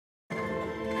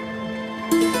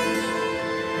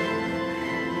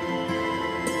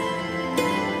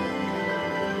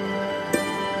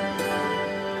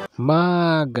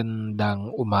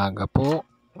Magandang umaga po.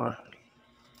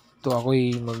 Ito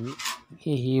ako'y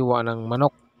maghihiwa ng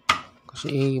manok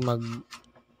kasi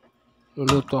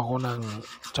magluluto ako ng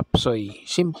chopsuey.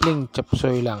 Simpleng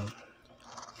chopsuey lang.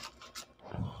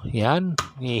 Yan,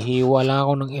 hihiwa lang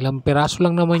ako ng ilang piraso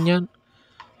lang naman yan.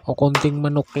 O konting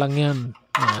manok lang yan.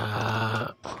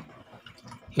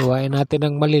 Hiwain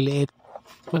natin ng maliliit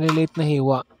na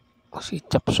hiwa. Kasi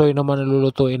chopsuey naman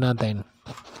nalulutuin natin.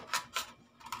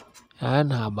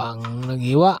 Yan, habang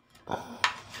naghiwa.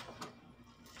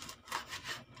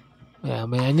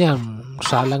 Maya yan,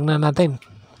 salang na natin.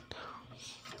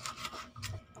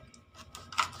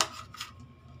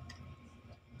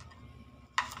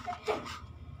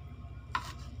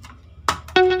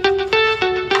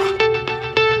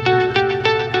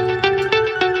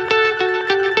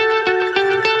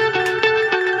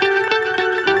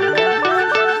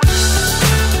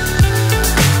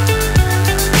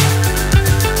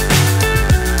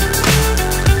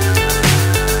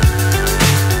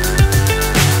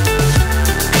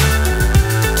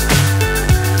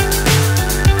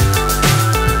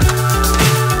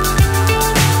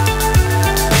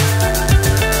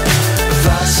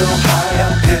 So high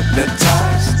I'm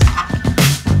hypnotized.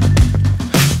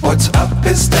 What's up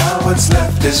is down, what's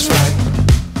left is right.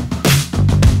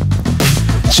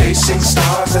 Chasing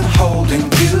stars and holding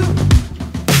you.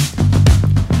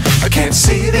 I can't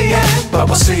see the end, but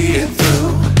we'll see it through.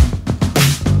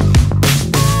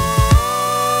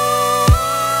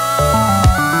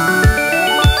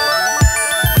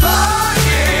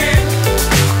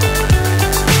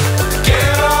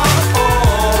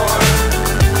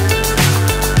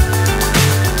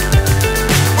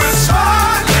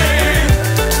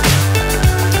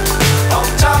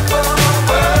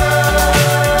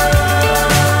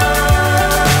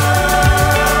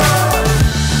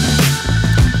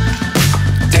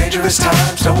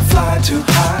 Times don't fly too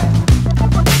high.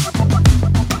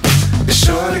 Be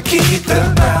sure to keep the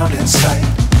ground in sight.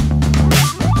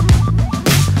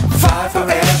 Fly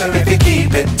forever if you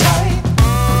keep it tight.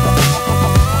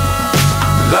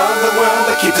 Love the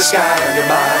world but keep the sky on your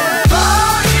mind.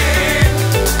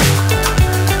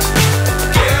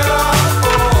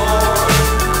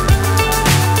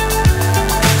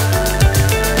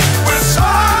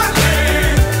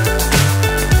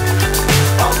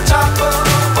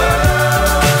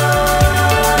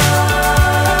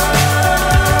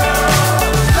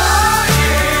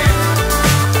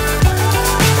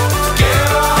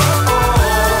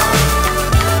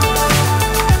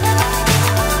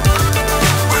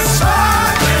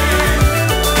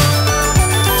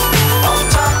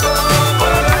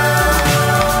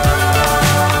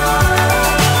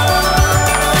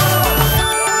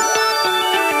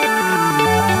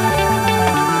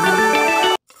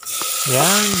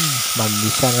 Yan,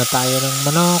 maggisa na tayo ng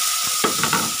manok.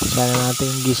 Gisa na natin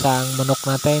yung gisang manok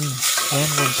natin.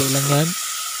 Ayan, kunti lang yan.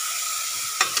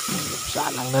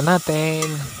 Salang na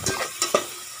natin.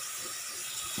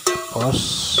 Tapos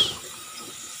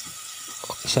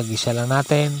isa-gisa lang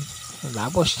natin.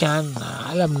 Tapos yan,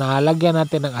 nalagyan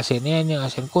natin ng asin. Yan yung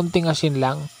asin, kunting asin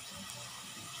lang.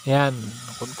 Yan,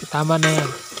 kunti, tama na yan.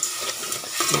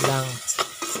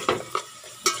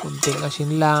 Kunting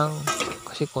asin lang.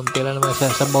 Kasi konti lang naman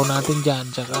sasabaw natin dyan.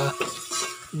 Tsaka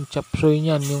yung chopsuey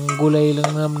niyan, yung gulay lang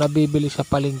na nabibili sa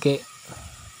palengke.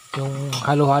 Yung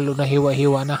halo-halo na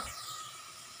hiwa-hiwa na.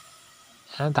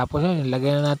 Yan, tapos yan,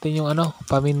 ilagay na natin yung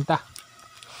paminta.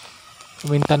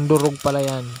 Pamintang durog pala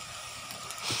yan.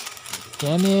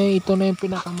 Yan ito na yung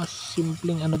pinakamas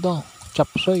simpleng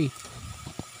chopsuey.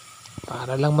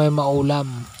 Para lang may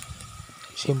maulam.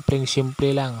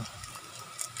 Simpleng-simple lang.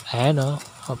 Ayan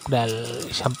dahil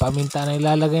isang paminta na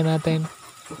ilalagay natin.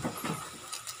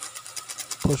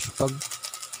 Tapos pag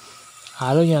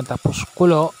halo niya, tapos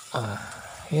kulo,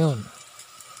 yun,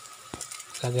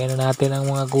 lagay na natin ang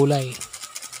mga gulay.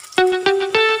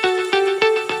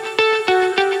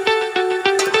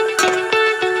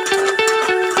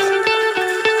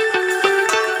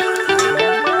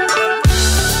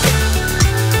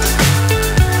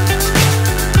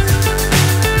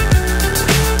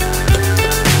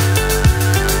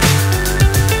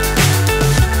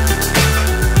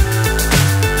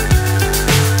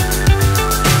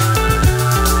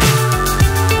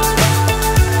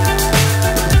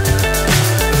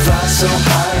 So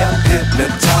high I'm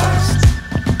hypnotized.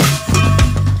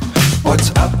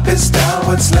 What's up is down,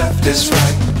 what's left is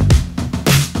right.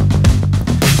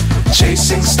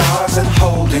 Chasing stars and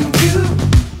holding you.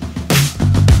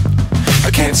 I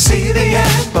can't see the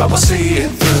end, but we'll see it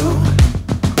through.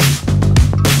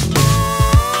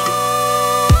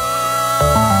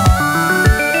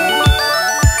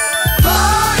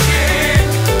 Flying.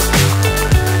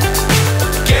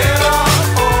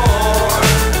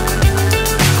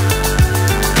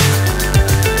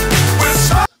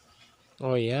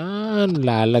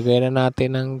 Yan, lalagay na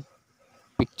natin ng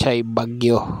pichay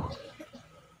bagyo.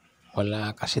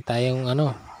 Wala kasi tayong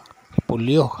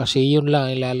pulyo. Kasi yun lang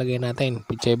ilalagay natin.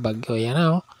 Pichay bagyo. Yan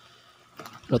na oh.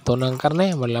 Luto ng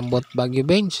karne. Malambot bagyo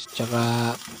beans.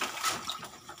 Tsaka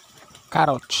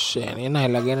carrots. Yan na.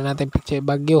 Ilagay na natin pichay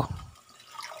bagyo.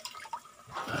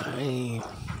 Ay,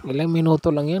 ilang minuto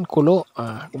lang yan. Kulo.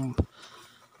 Kung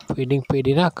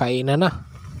pwede na. Kainan na.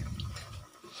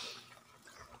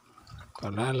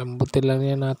 Wala, lambutin lang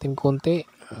yan natin konti.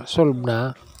 Solve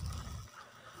na.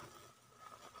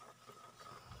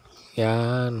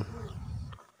 Yan.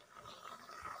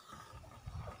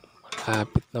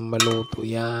 Malapit na maluto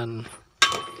yan.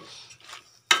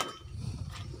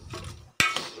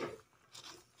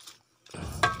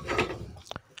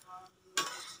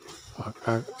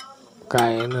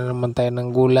 Kakain na naman tayo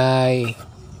ng gulay.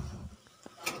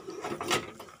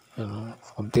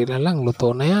 Kunti na lang,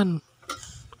 luto na yan.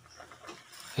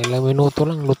 Ilang minuto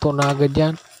lang, luto na agad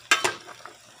yan.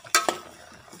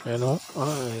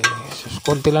 Ay,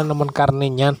 kunti lang naman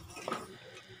karne niyan.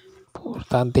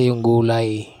 Importante yung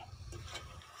gulay.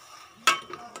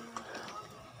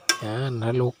 Yan,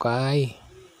 halukay.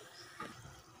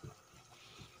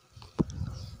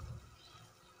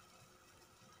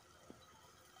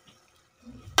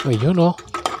 Ayun oh.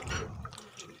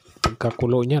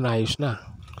 Pagkakulo niyan, ayos na.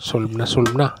 Solve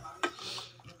na.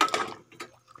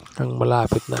 Ang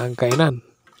malapit na ang kainan.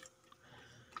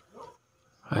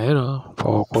 Ayun o,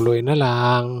 pakukuloy na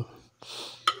lang.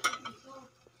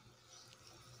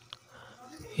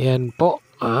 Yan po.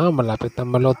 Malapit na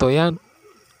maluto yan.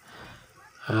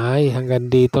 Ay, hanggang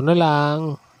dito na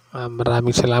lang.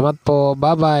 Maraming salamat po.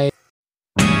 Bye-bye.